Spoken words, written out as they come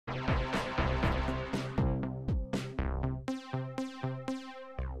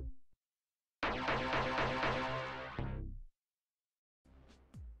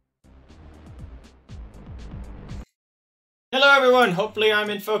Hello everyone, hopefully I'm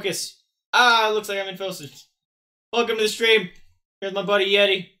in focus. Looks like I'm in focus. Welcome to the stream. Here's my buddy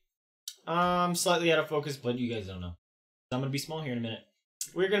Yeti. I'm slightly out of focus, but you guys don't know. I'm gonna be small here in a minute.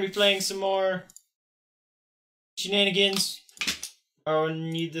 We're gonna be playing some more shenanigans. Oh,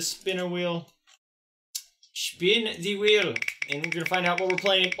 need the spinner wheel. Spin the wheel. And we're gonna find out what we're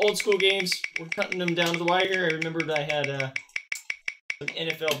playing. Old school games. We're cutting them down to the wire. I remembered I had some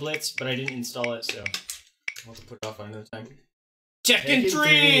NFL Blitz, but I didn't install it, so I'll have to put it off on another time. Tekken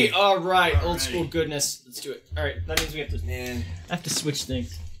 3! Alright, old school goodness. Let's do it. Alright, that means we have to I have to switch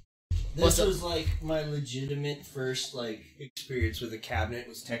things. This was like my legitimate first experience with a cabinet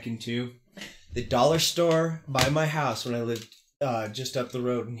was Tekken 2. The dollar store by my house when I lived just up the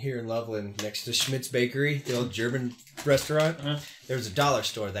road here in Loveland next to Schmidt's Bakery, the old German restaurant. There was a dollar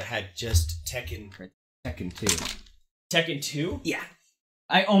store that had just Tekken 2. Tekken 2? Yeah.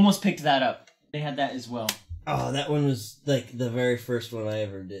 I almost picked that up. They had that as well. Oh, that one was like the very first one I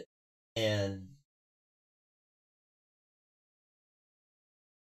ever did. And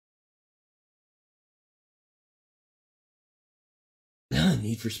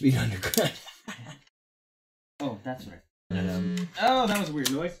Need for Speed Underground. Oh, that's right. Oh, that was a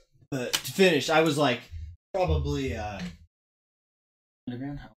weird noise. But to finish, I was like probably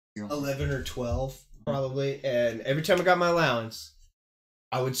Underground? 11 or 12 probably, and every time I got my allowance,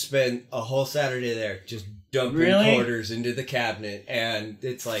 I would spend a whole Saturday there just dumping quarters into the cabinet, and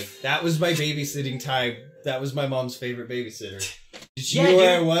it's like that was my babysitting time. That was my mom's favorite babysitter. Did she know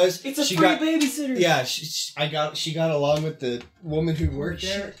where I was? It's a free babysitter. Yeah, she got along with the woman who worked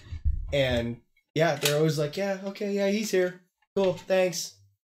there, and yeah, they're always like, yeah, okay, yeah, he's here, cool, thanks.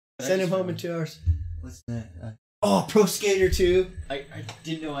 Send him home in 2 hours. What's that? Oh, Pro Skater 2. I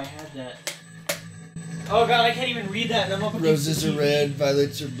didn't know I had that. Oh god, I can't even read that, and I'm up against Roses are red,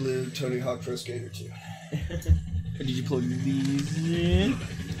 violets are blue. Tony Hawk Pro Skater 2. Did you plug these in?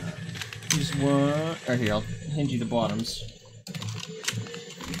 Just one. Alright, here, I'll hand you the bottoms.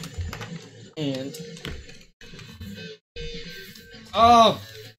 And. Oh!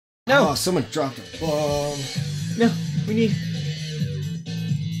 No! Oh, someone dropped a bomb. No, we need.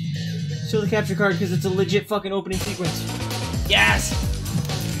 Show the capture card because it's a legit fucking opening sequence. Yes!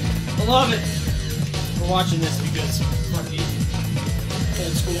 I love it! We're watching this because fucking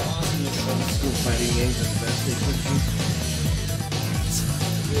old school awesomeness. Old school fighting games are the best they could be.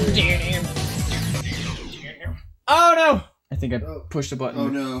 Oh no! I think I pushed a button. Oh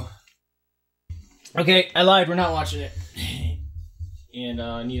no. Okay, I lied. We're not watching it. And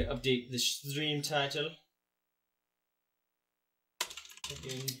I need to update the stream title.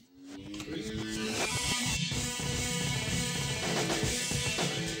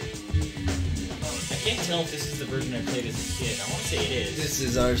 I can't tell if this is the version I played as a kid. I want to say it is. This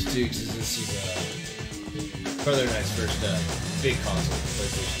is ours too, because this is Brother and I's first big console,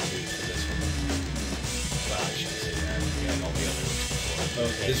 PlayStation 2 for this one. Well, I shouldn't say that. We had all the other ones before.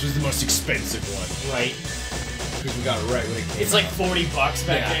 Okay. This was the most expensive one. Right. Because we got it right when it came It's like $40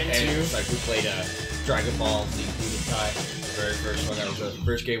 back then too. It's like we played Dragon Ball Z Budokai, the very first one. That was the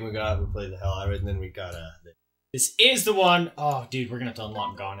first game we got. We played the hell out of it, and then we got This is the one. Oh, dude, we're gonna have to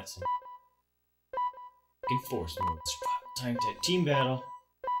unlock Garnet. Fucking force mode. Time to team battle.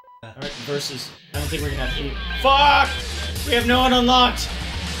 Alright, versus. I don't think we're gonna have any. Fuck! We have no one unlocked!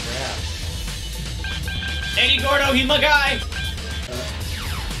 crap. Eddie Gordo, he's my guy!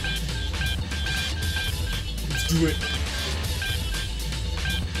 Let's do it.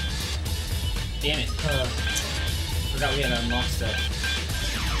 Damn it. Forgot we had to unlock stuff.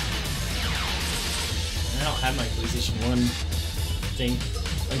 I don't have my PlayStation 1 thing.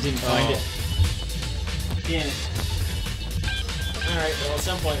 I didn't find it. Damn it. Alright, well at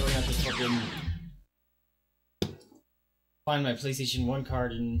some point we're gonna have to fucking find my PlayStation 1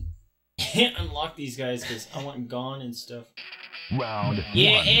 card and unlock these guys because I want Gone and stuff. Round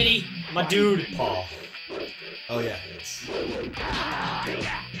Yeah, one. Eddie! My dude! Paul. Oh yeah, it's...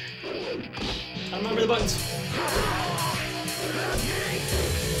 I remember the buttons.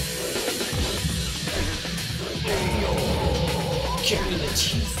 Kick me in the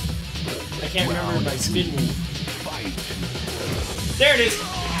teeth. I can't remember my spin move. There it is!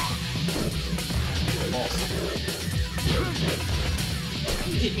 Balls.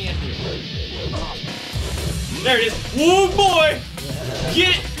 Hit me up here. There it is! Whoa, boy! Get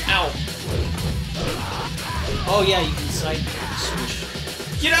it! Ow! Oh yeah, you can side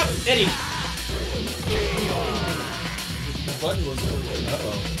swish. Get up, Eddie! The button was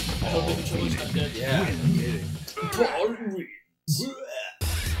uh-oh. I hope the controller's not dead. Yeah, I'm kidding.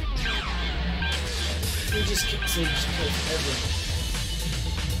 We just keep saying just play forever.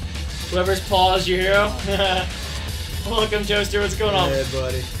 Whoever's Paul is your hero. Welcome, Toaster. What's going on? Hey,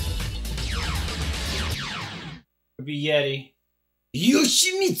 buddy. Would be Yeti.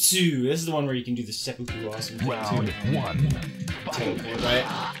 Yoshimitsu! This is the one where you can do the seppuku awesome thing, Round too. 1. Teleport, right?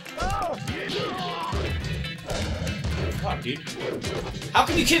 Fuck, dude. How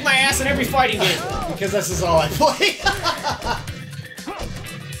can you kick my ass in every fighting game? Because this is all I play.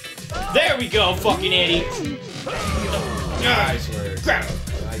 There we go, fucking Eddie. Nice word. Crap.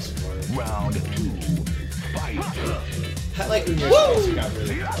 Nice word. Round 2. Fight. I like when your skills got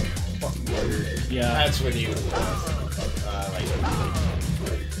really fucking weird. Yeah. That's when you,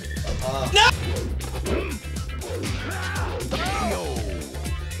 No!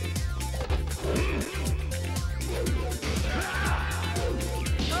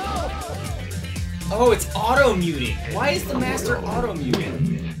 Oh, it's auto muting. Why is the master auto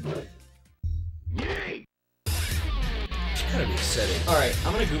muting? It's gotta be a setting. Alright,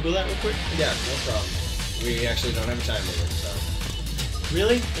 I'm gonna Google that real quick. Yeah, no problem. We actually don't have a time limit, so.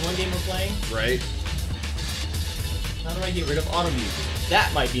 Really? The one game we're playing? Right? How do I get rid of auto mute?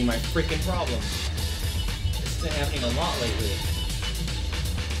 That might be my freaking problem. This has been happening a lot lately.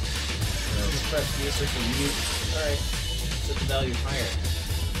 Just press search for mute. Alright. Set the value higher.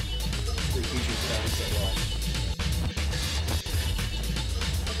 The features that set well.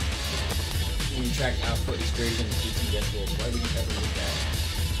 When you track output is greater than 18 decibels. Why would you ever need that?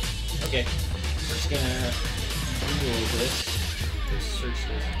 Okay. We're just gonna Google this. Let's search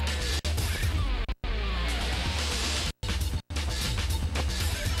this.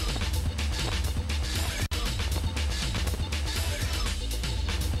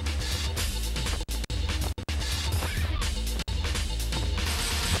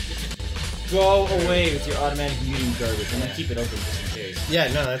 Go away with your automatic muting garbage. I'm gonna keep it open just in case. Yeah,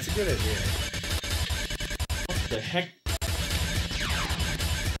 no, that's a good idea. What the heck?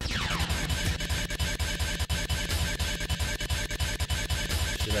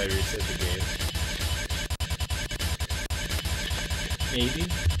 Should I reset the game? Maybe?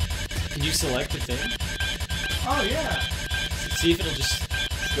 Can you select the thing? Oh, yeah. See if it'll just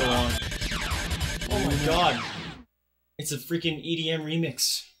go on. Oh my god. It's a freaking EDM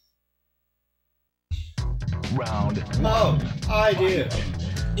remix. Round 1. Oh, I do.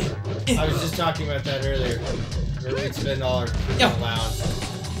 I was just talking about that earlier. Where we'd spend all our allowance.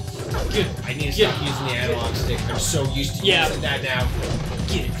 Good. I need to stop using the analog stick. I'm so used to using that now.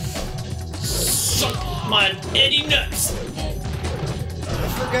 Get it. Suck my Eddie nuts. I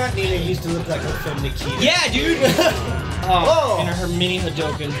forgot Nina used to look like her friend Nikita. Yeah, dude. Oh, and her mini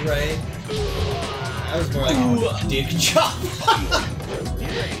Hadoken. Right. That was more like a dick chop.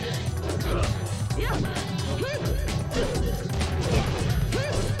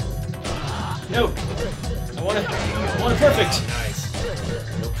 No. I want it perfect. Nice.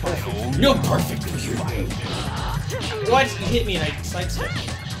 No perfect. No perfect for you. What? You hit me and I sidestepped.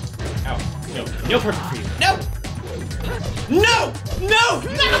 Ow. No. No perfect for you. No! No! No!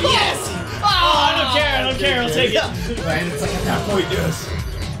 No! Yes! Oh, I don't care. I don't care. I'll take it. Right, it's like at that point, yes.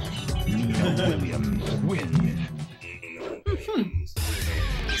 Nina Williams wins.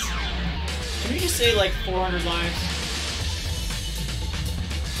 Can we just say like 400 lives?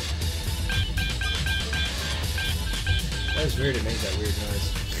 That was weird. It made that weird noise.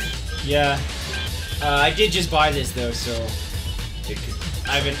 Yeah. I did just buy this though, so It could.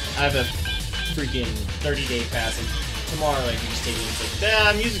 I have a freaking 30-day pass, and tomorrow I can just take it. It's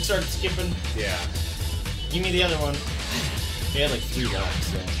like, music started skipping. Yeah. Give me the other one. They had like 3 left,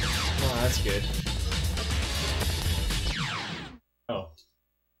 so. Oh, that's good. Oh.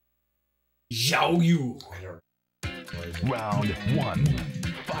 Zhao Yu. Round 1.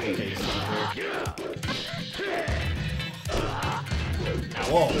 Fight. Okay, so here.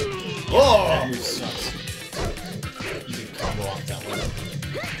 Whoa. Whoa! That move sucks. You can combo off that one.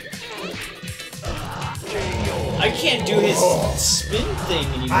 I can't do his spin thing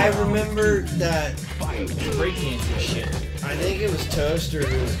anymore. I remember that. Breakdancing shit. I think it was Toaster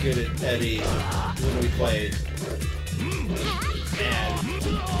who was good at Eddie when we played. And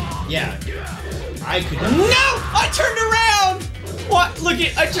yeah, I could. No! I turned around! What? Look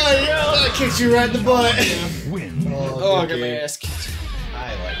at I tried to I kicked you right in the butt. Win. Oh, I got my ass kicked.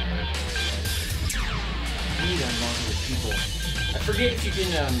 I like her. I need to unlock with people. I forget if you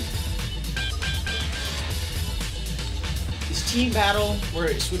can is team battle where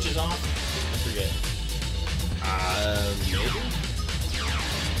it switches off? I forget. Maybe?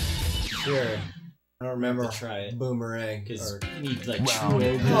 Sure. I don't remember. I'll try it. Boomerang. Because Or... you need like Round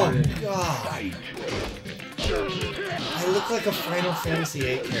true Oh ogre. god. Fight. I look like a Final Fantasy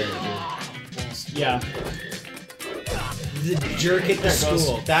VIII character. Yeah. The jerk at the There it goes.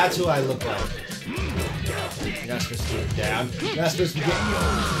 school. That's who I look like. You're not supposed to get down. You're not supposed to get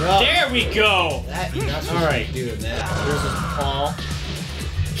no. There we go! That, you're not supposed Alright. to be doing that. Yours was Paul.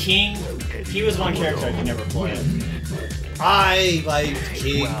 King, he was one character I could never play. I like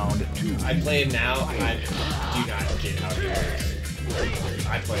King. Round 2. I play him now. I do not get how he works.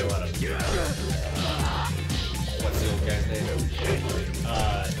 I play a lot of. What's the old guy's name?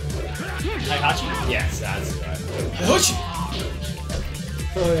 Hihachi? Yes, that's right. Hihachi!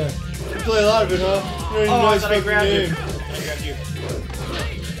 Oh yeah. You play a lot of it, huh? Very Oh, I nice thought I fucking grabbed name. you. I grabbed you.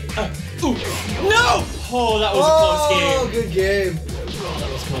 Ooh! No! Oh, that was a close game. Good game. That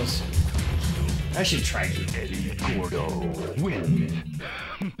was close. I should try it. Eddie Gordo wins.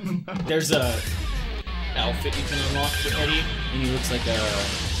 There's a outfit you can unlock for Eddie, and he looks like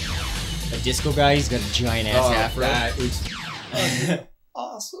a disco guy. He's got a giant ass afro. That is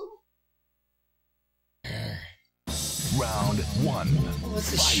awesome. Round 1.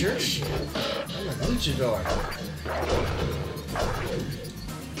 What's this shirt shit? I'm a luchador.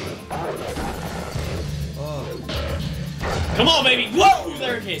 Oh. Come on, baby! Whoa!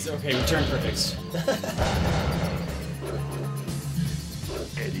 There it is. Okay, return perfects.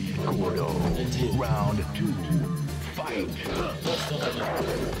 Eddie Gordo. Round 2. Fight. Still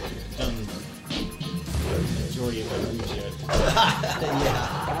haven't done the majority of my moves yet.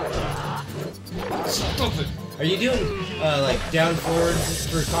 Yeah. Stop it! Are you doing like down forward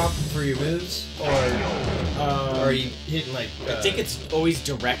for your moves, or are you hitting like? I think it's always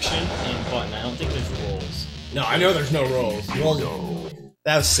direction and button. I don't think there's rolls. No, I know there's no rolls. Rolls.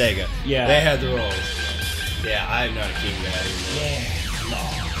 That was Sega. Yeah. They had the rolls. Yeah, I'm not a king of that Yeah.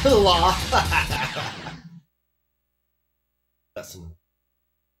 either. Law. That's some.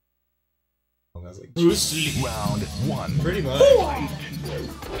 I was like, Bruce Lee. Round 1. pretty much.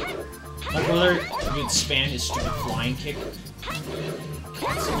 My brother would spam his stupid flying kick.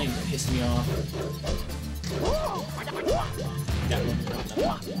 Constantly pissed me off. That one.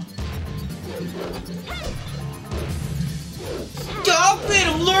 Stop it!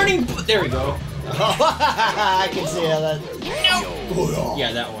 I'm learning. There we go. I can see how that. No.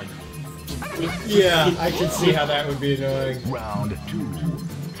 Yeah, that one. Yeah, I can see how that would be annoying. Round 2.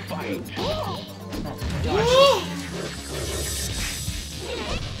 Fight.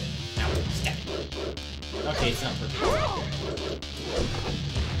 Okay, it's not perfect.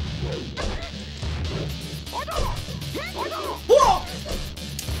 Whoa!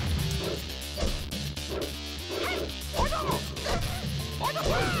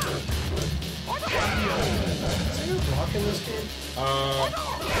 Is there a block in this game?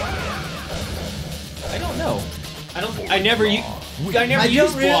 I don't know. I never use don't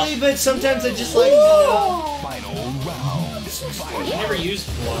block. really, but sometimes I just like. Final round. I never used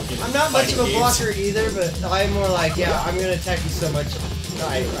block. I'm not much of a blocker either, but I'm more like, yeah, I'm gonna attack you so much.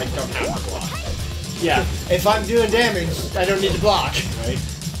 I don't have to block. Yeah. If I'm doing damage, I don't need to block. Right.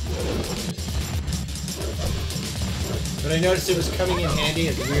 But I noticed it was coming in handy,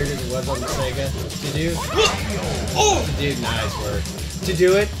 as weird as it was on the Sega, to do. Oh! To do, nice work. To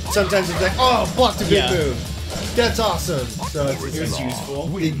do it, sometimes it's like, oh, blocked a big Yeah. move. That's awesome. So It was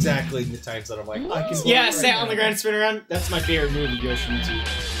useful. exactly the times that I'm like, I can. Yeah, sit on the ground and spin around. That's my favorite move of Yoshimitsu.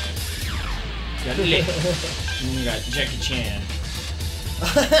 Got Lick. And you got Jackie Chan.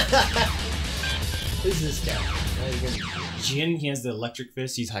 Who's this guy? How you gonna- Jin, he has the electric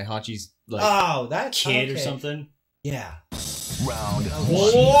fist. He's Hihachi's like Oh, that kid or okay. something. Yeah. Round 1.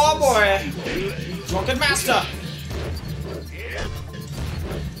 Oh boy! Drunken Master!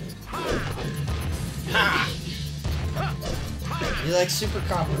 Ha! You like super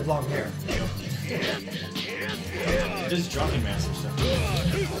cop with long hair. This Drunken Master stuff.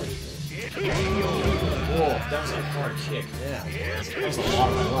 Whoa, that was a hard kick. Yeah. That was a lot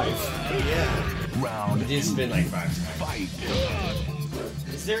of my life. Yeah. Round It did spin like 5 times. Fight.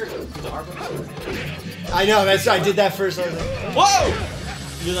 Is there the arbor? I know, that's I did that first. I was like, Whoa!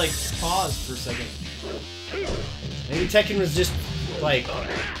 You like paused for a second. maybe Tekken was just like,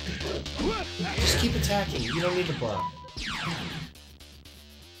 just keep attacking. You don't need to block.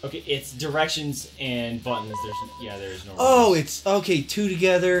 Okay, it's directions and buttons. There's no. Oh, it's okay. 2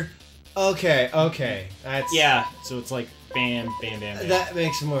 together. Okay, okay. That's Yeah, so it's like bam, bam, bam, bam. That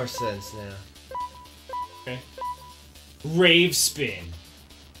makes more sense now. Okay. Rave spin.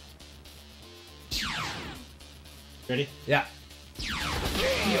 Ready? Yeah.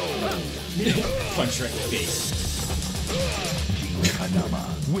 Punch right in the face.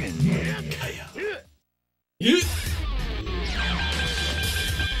 Kanama wins.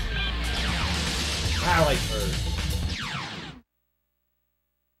 I like her.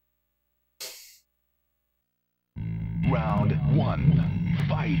 Round 1.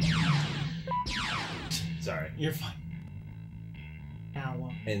 Fight. Sorry. You're fine.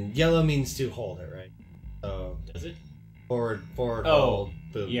 Ow. And yellow means to hold it, right? So Does it? forward, Oh, hold,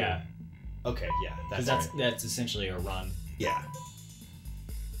 boom. Yeah. Boom. Okay, yeah. Because That's that's essentially a run. yeah.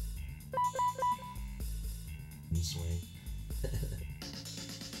 Swing.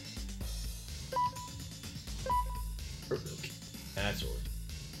 That's what.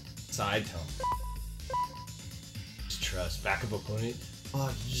 Side tone. Just trust. Back of opponent. Oh,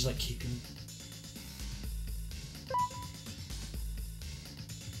 you just like kick him.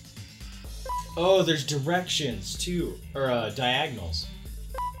 Oh, there's directions too, or diagonals.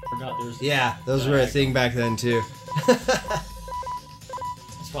 Forgot there's. Yeah, those were a thing back then too. That's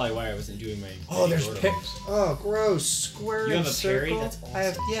probably why I wasn't doing my. Oh, there's Gordo pick. moves. Oh, gross. Square You and have a parry? circle. That's awesome. I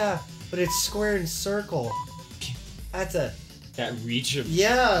have, yeah, but it's square and circle. That's a That reach of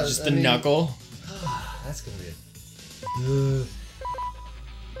yeah. just the knuckle. That's gonna be it.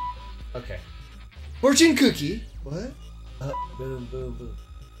 Okay. Fortune cookie. What? Up, boom, boom, boom.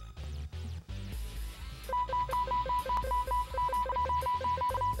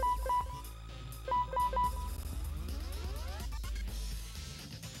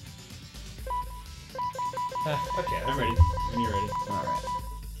 Okay, I'm ready. When you're ready. Alright.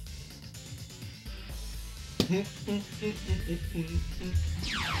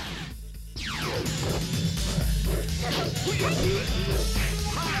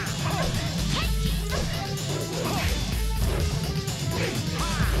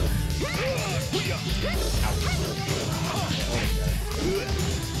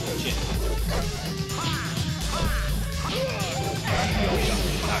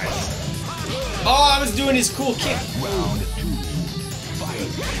 Oh, I was doing his cool kick. Round 2.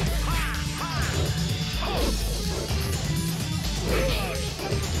 Fight.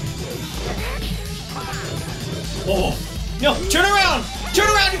 Oh no! Turn around! Turn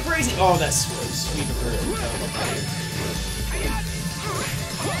around, you crazy! Oh, that's sweet of her.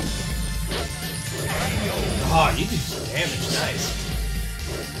 Oh, you do some damage. Nice.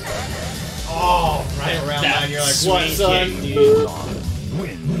 Oh, right around That now, you're like, sweet what, son? kick, dude.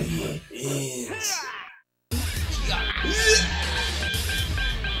 Win.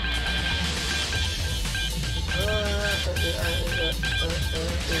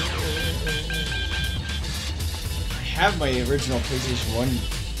 I have my original PlayStation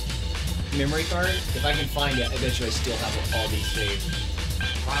 1 memory card. If I can find it, I bet you I still have all these saved.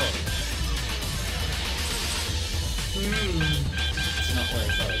 Probably. It's not where I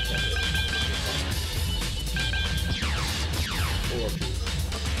thought I kept it.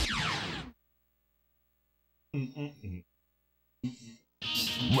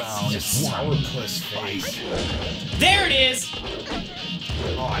 Round 1. Sourpuss face. There it is!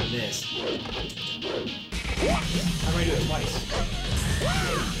 Oh, I missed. How do I do it twice?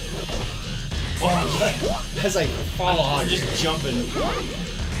 Oh, that's like fall on. I'm just jumping.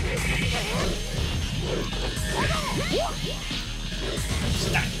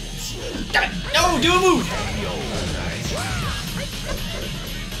 Stop. Stop it. No, do a move!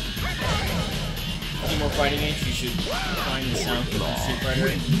 Any more fighting games? You should find the sound from Street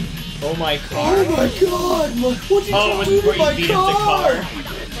Fighter. Oh my car. Oh my god! What did you do where to you my beat up the car?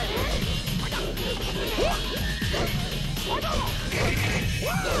 car.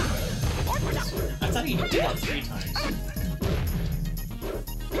 I thought he did that 3 times.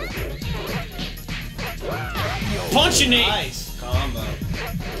 Punch and Nice combo.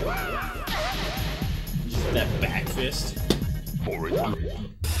 Just that back fist. Forward. Full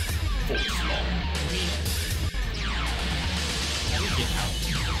small. How do you get out?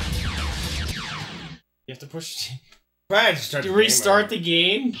 You have to push Right, start to restart the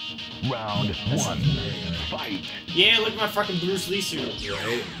game. Round 1. Fight. Yeah, look at my fucking Bruce Lee suit.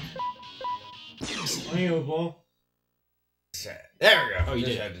 Right. There we go. There we go. Oh, you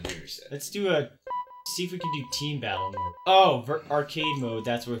Just did. had to do reset. Let's do a. See if we can do team battle mode. Oh, arcade mode.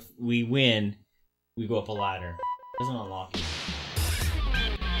 That's where if we win, we go up a ladder. Doesn't unlock it.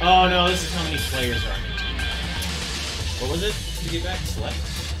 Oh no, this is how many players are on your team. What was it to get back? Select?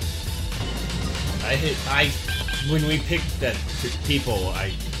 When we picked that people,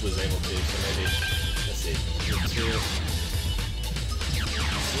 I was able to, so maybe, let's see. 2.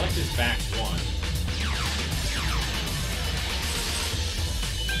 Select is back 1.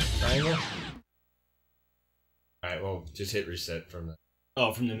 Triangle? Alright, well, just hit reset from the...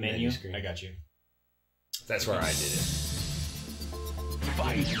 Oh, from the menu? screen. I got you. That's where I did it.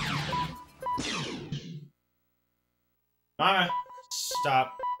 Fight. Mama,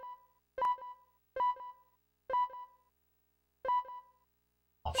 stop.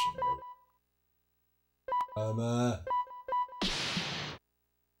 Option mode. Um, I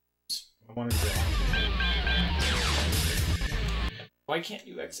wanted to do option mode. Why can't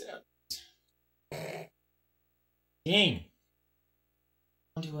you exit out? Dang.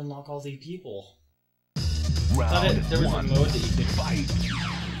 How do you unlock all these people? Round There was a one. mode that you could Fight.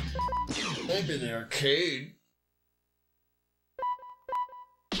 Maybe in the arcade.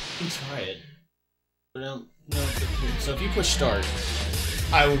 You can try it. But no, so if you push start,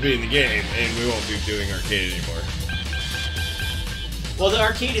 I will be in the game, and we won't be doing arcade anymore. well, the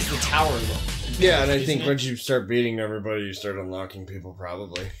arcade is the tower though. Yeah, and I Isn't think it? once you start beating everybody, you start unlocking people,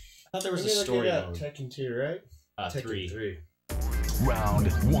 probably. I thought there was a story mode. Tekken 2, right? Tekken 3. 3. Round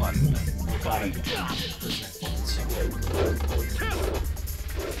one. Oh god, I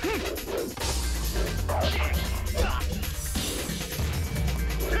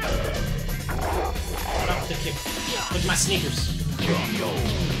Stop the kick. With my sneakers.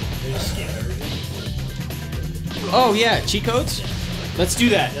 Oh yeah, cheat codes? Let's do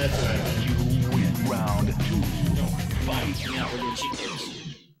that. That's what I meant. You win. Round two. Fine. Now we're doing cheat codes.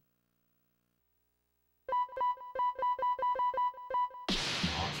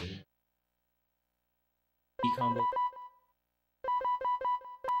 Awesome. E combo.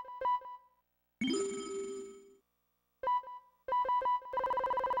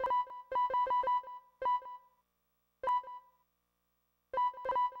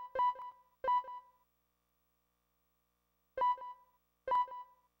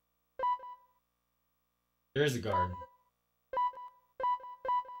 There's the guard.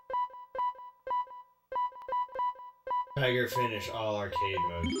 Tiger finish all arcade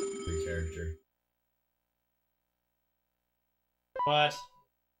mode for character. What?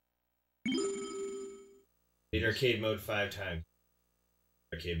 Beat arcade mode 5 times.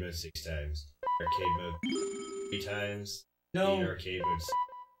 Arcade mode 6 times. Arcade mode 3 times. Beat No. arcade mode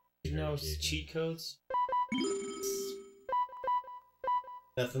 6. No Arcade mode. cheat codes?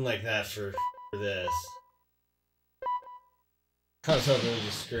 Nothing like that for this. I was hoping it was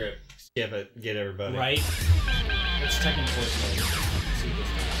a script. Skip it, get everybody. Right? Let's Tekken Force mode. See what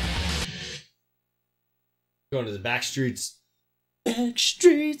this does. Going to the back streets. Back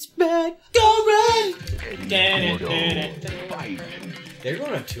streets back, go run! Fight. They're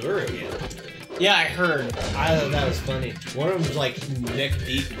going on tour again. Yeah, I heard. I thought that was funny. One of them's like neck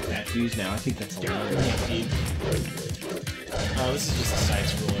deep in tattoos now. I think that's hilarious. Oh, this is just a side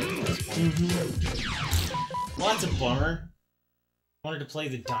scroller at this point. Well, that's a bummer. Wanted to play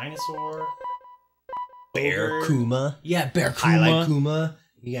the dinosaur. Bear Ogre. Kuma. Yeah, Bear Highlight Kuma.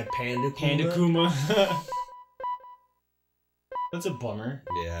 You got Panda Kuma. Panda Kuma. That's a bummer.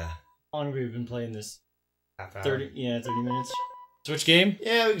 Yeah. How long have we been playing this? Half hour. 30 minutes. Switch game?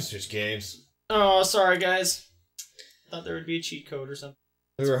 Yeah, we can switch games. Oh, sorry guys. Thought there would be a cheat code or something.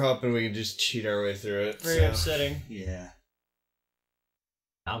 We were hoping we could just cheat our way through it. Very upsetting. Yeah.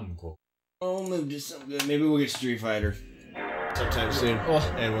 I'm cool. I'll move to something good. Maybe we'll get Street Fighter sometime soon.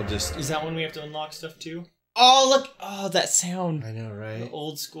 Oh. And we'll just... Is that when we have to unlock stuff too? Oh, look! Oh, that sound. I know, right? The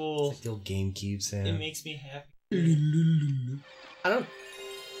old school. It's like the old GameCube sound. It makes me happy. I don't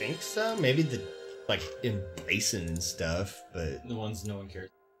think so. Maybe the, like, in Bison and stuff, but... The ones no one cares.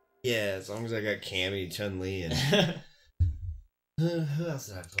 Yeah, as long as I got Cammy, Chun-Li, and... who else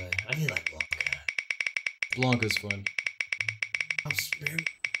did I play? I did like Blanca. Blanca's fun. Oh, spare me,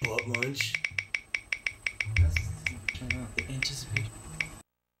 Bullet Munch. The anticipation.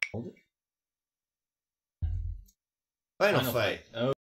 Hold it. Final fight. Oh.